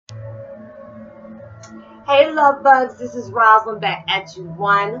Hey love bugs, this is Roslynn back at you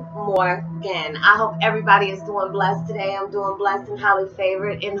one more again. I hope everybody is doing blessed today. I'm doing blessed and highly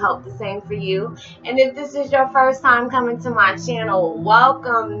favored and hope the same for you. And if this is your first time coming to my channel,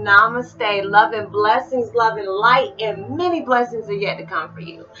 welcome, namaste, love and blessings, love and light, and many blessings are yet to come for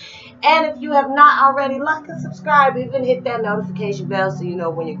you. And if you have not already, like and subscribe, even hit that notification bell so you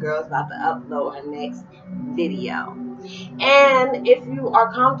know when your girl's about to upload her next video. And if you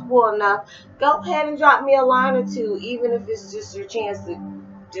are comfortable enough, go ahead and drop me a line or two, even if it's just your chance to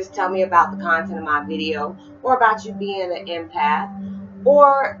just tell me about the content of my video, or about you being an empath,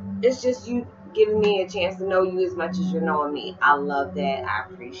 or it's just you giving me a chance to know you as much as you're knowing me. I love that. I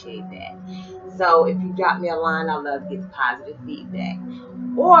appreciate that. So if you drop me a line, I love to get the positive feedback.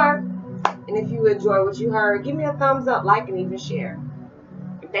 And if you enjoy what you heard, give me a thumbs up, like, and even share.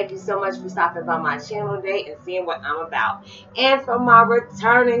 Thank you so much for stopping by my channel today and seeing what I'm about. And for my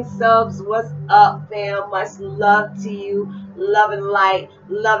returning subs, what's up, fam? Much love to you. Love and light,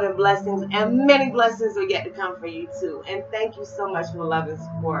 love and blessings, and many blessings are yet to come for you too. And thank you so much for the love and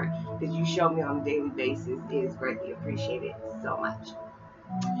support that you show me on a daily basis. It is greatly appreciated so much.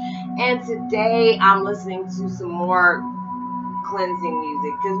 And today I'm listening to some more cleansing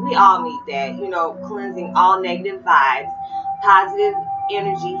music, because we all need that, you know, cleansing all negative vibes, positive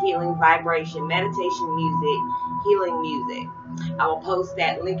energy, healing vibration, meditation music, healing music. I will post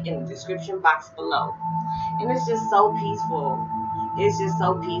that link in the description box below. And it's just so peaceful. It's just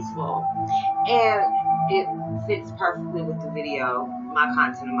so peaceful. And it fits perfectly with the video, my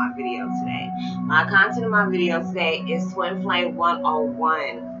content of my video today. My content of my video today is Twin Flame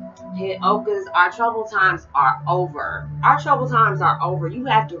 101. Heyoka's Our Troubled Times Are Over. Our troubled times are over. You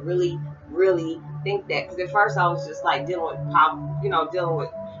have to really, really think that. Because at first I was just like dealing with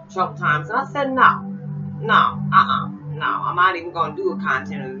troubled times. And I said, no, I'm not even going to do a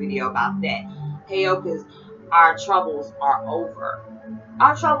content of a video about that. Heyoka's Our Troubles Are Over.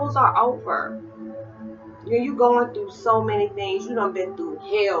 Our troubles are over. You going through so many things. You done been through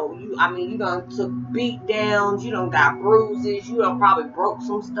hell. You done took beat downs. You done got bruises. You done probably broke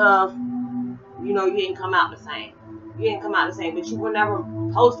some stuff. You know, you didn't come out the same. You didn't come out the same, but you were never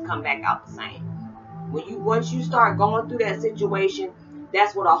supposed to come back out the same. Once you start going through that situation,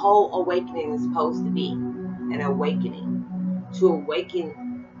 that's what a whole awakening is supposed to be. An awakening. To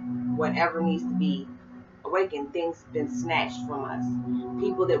awaken whatever needs to be awakened. Things been snatched from us.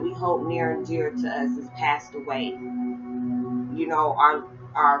 People that we hold near and dear to us has passed away. You know, our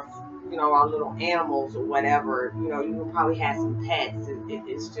little animals or whatever. You know, you probably had some pets.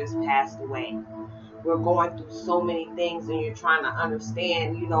 It's just passed away. We're going through so many things, and you're trying to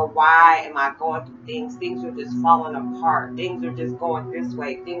understand, you know, why am I going through things? Things are just falling apart. Things are just going this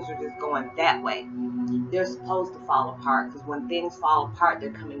way. Things are just going that way. They're supposed to fall apart, because when things fall apart,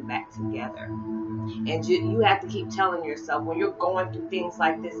 they're coming back together. And you have to keep telling yourself, when you're going through things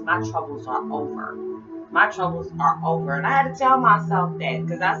like this, my troubles are over. My troubles are over. And I had to tell myself that,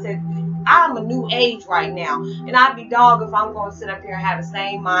 because I said, I'm a new age right now. And I'd be dog if I'm going to sit up here and have the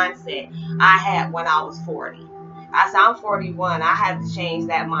same mindset I had when I was 40. I said, I'm 41. I had to change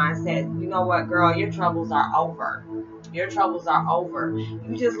that mindset. You know what, girl? Your troubles are over. Your troubles are over.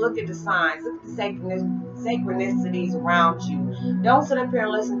 You just look at the signs. Look at the synchronicities around you. Don't sit up here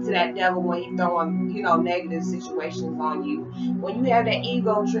and listen to that devil when he's throwing, you know, negative situations on you. When you have that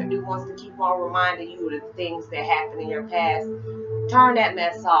ego trip that wants to keep on reminding you of the things that happened in your past, turn that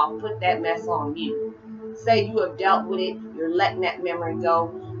mess off. Put that mess on you. Say you have dealt with it. You're letting that memory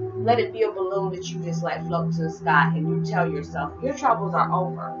go. Let it be a balloon that you just let float to the sky, and you tell yourself, your troubles are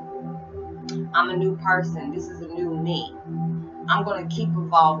over. I'm a new person. This is a new me. I'm going to keep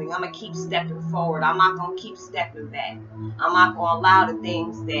evolving. I'm going to keep stepping forward. I'm not going to keep stepping back. I'm not going to allow the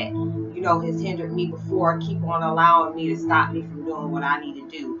things that, you know, has hindered me before keep on allowing me to stop me from doing what I need to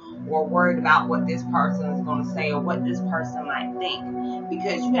do, or worried about what this person is going to say or what this person might think.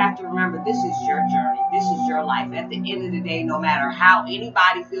 Because you have to remember, this is your journey. This is your life. At the end of the day, no matter how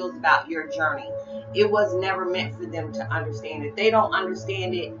anybody feels about your journey, it was never meant for them to understand it. They don't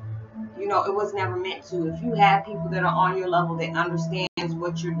understand it. You know, it was never meant to. If you have people that are on your level that understands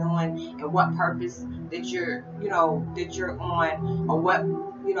what you're doing and what purpose that you're, you know, that you're on, or what,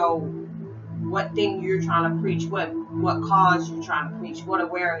 you know, what thing you're trying to preach, what cause you're trying to preach, what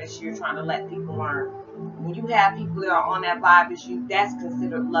awareness you're trying to let people learn. When you have people that are on that vibe as you, that's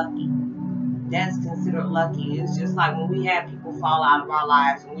considered lucky. That's considered lucky. It's just like when we have people fall out of our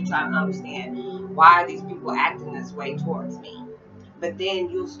lives and we try to understand, why are these people acting this way towards me? But then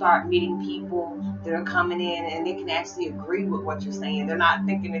you'll start meeting people that are coming in and they can actually agree with what you're saying. They're not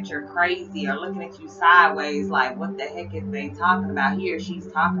thinking that you're crazy or looking at you sideways like, what the heck is they talking about? He or she's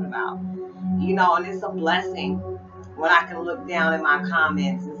talking about. You know, and it's a blessing when I can look down in my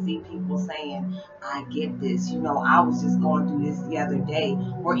comments and see people saying, I get this, you know, I was just going through this the other day,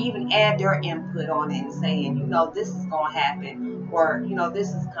 or even add their input on it and saying, you know, this is going to happen, or, you know, this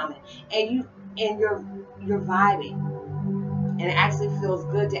is coming. And you're vibing. And it actually feels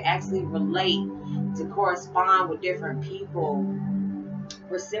good to actually relate, to correspond with different people,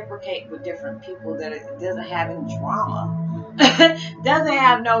 reciprocate with different people that it doesn't have any drama. Doesn't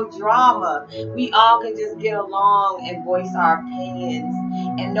have no drama. We all can just get along and voice our opinions,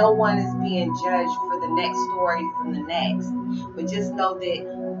 and no one is being judged for the next story from the next. But just know that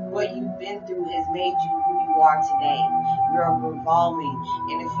what you've been through has made you who you are today. You're revolving,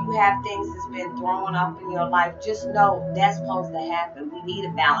 and if you have things that's been thrown up in your life, just know that's supposed to happen. We need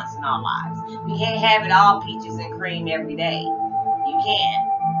a balance in our lives. We can't have it all peaches and cream every day. You can't.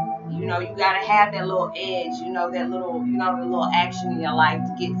 You know, you gotta have that little edge, you know, that little, you know, the little action in your life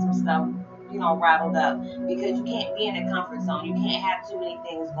to get some stuff, you know, rattled up. Because you can't be in a comfort zone. You can't have too many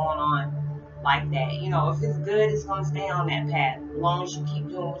things going on like that. You know, if it's good, it's gonna stay on that path as long as you keep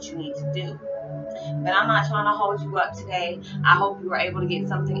doing what you need to do. But I'm not trying to hold you up today. I hope you were able to get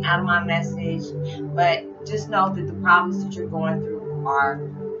something out of my message. But just know that the problems that you're going through are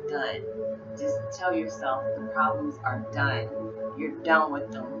done. Just tell yourself the problems are done. You're done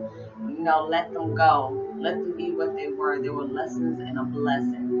with them. You know, let them go. Let them be what they were. They were lessons and a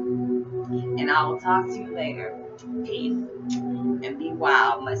blessing. And I will talk to you later. Peace and be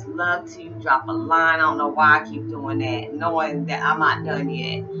wild. Much love to you. Drop a line. I don't know why I keep doing that, knowing that I'm not done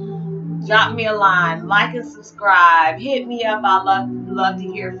yet. Drop me a line, like and subscribe, hit me up. I love to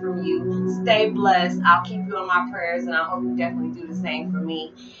hear from you. Stay blessed. I'll keep you in my prayers, and I hope you definitely do the same for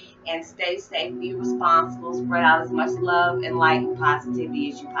me. And stay safe, be responsible, spread out as much love and light and positivity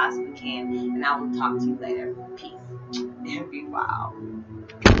as you possibly can. And I will talk to you later. Peace and be wild.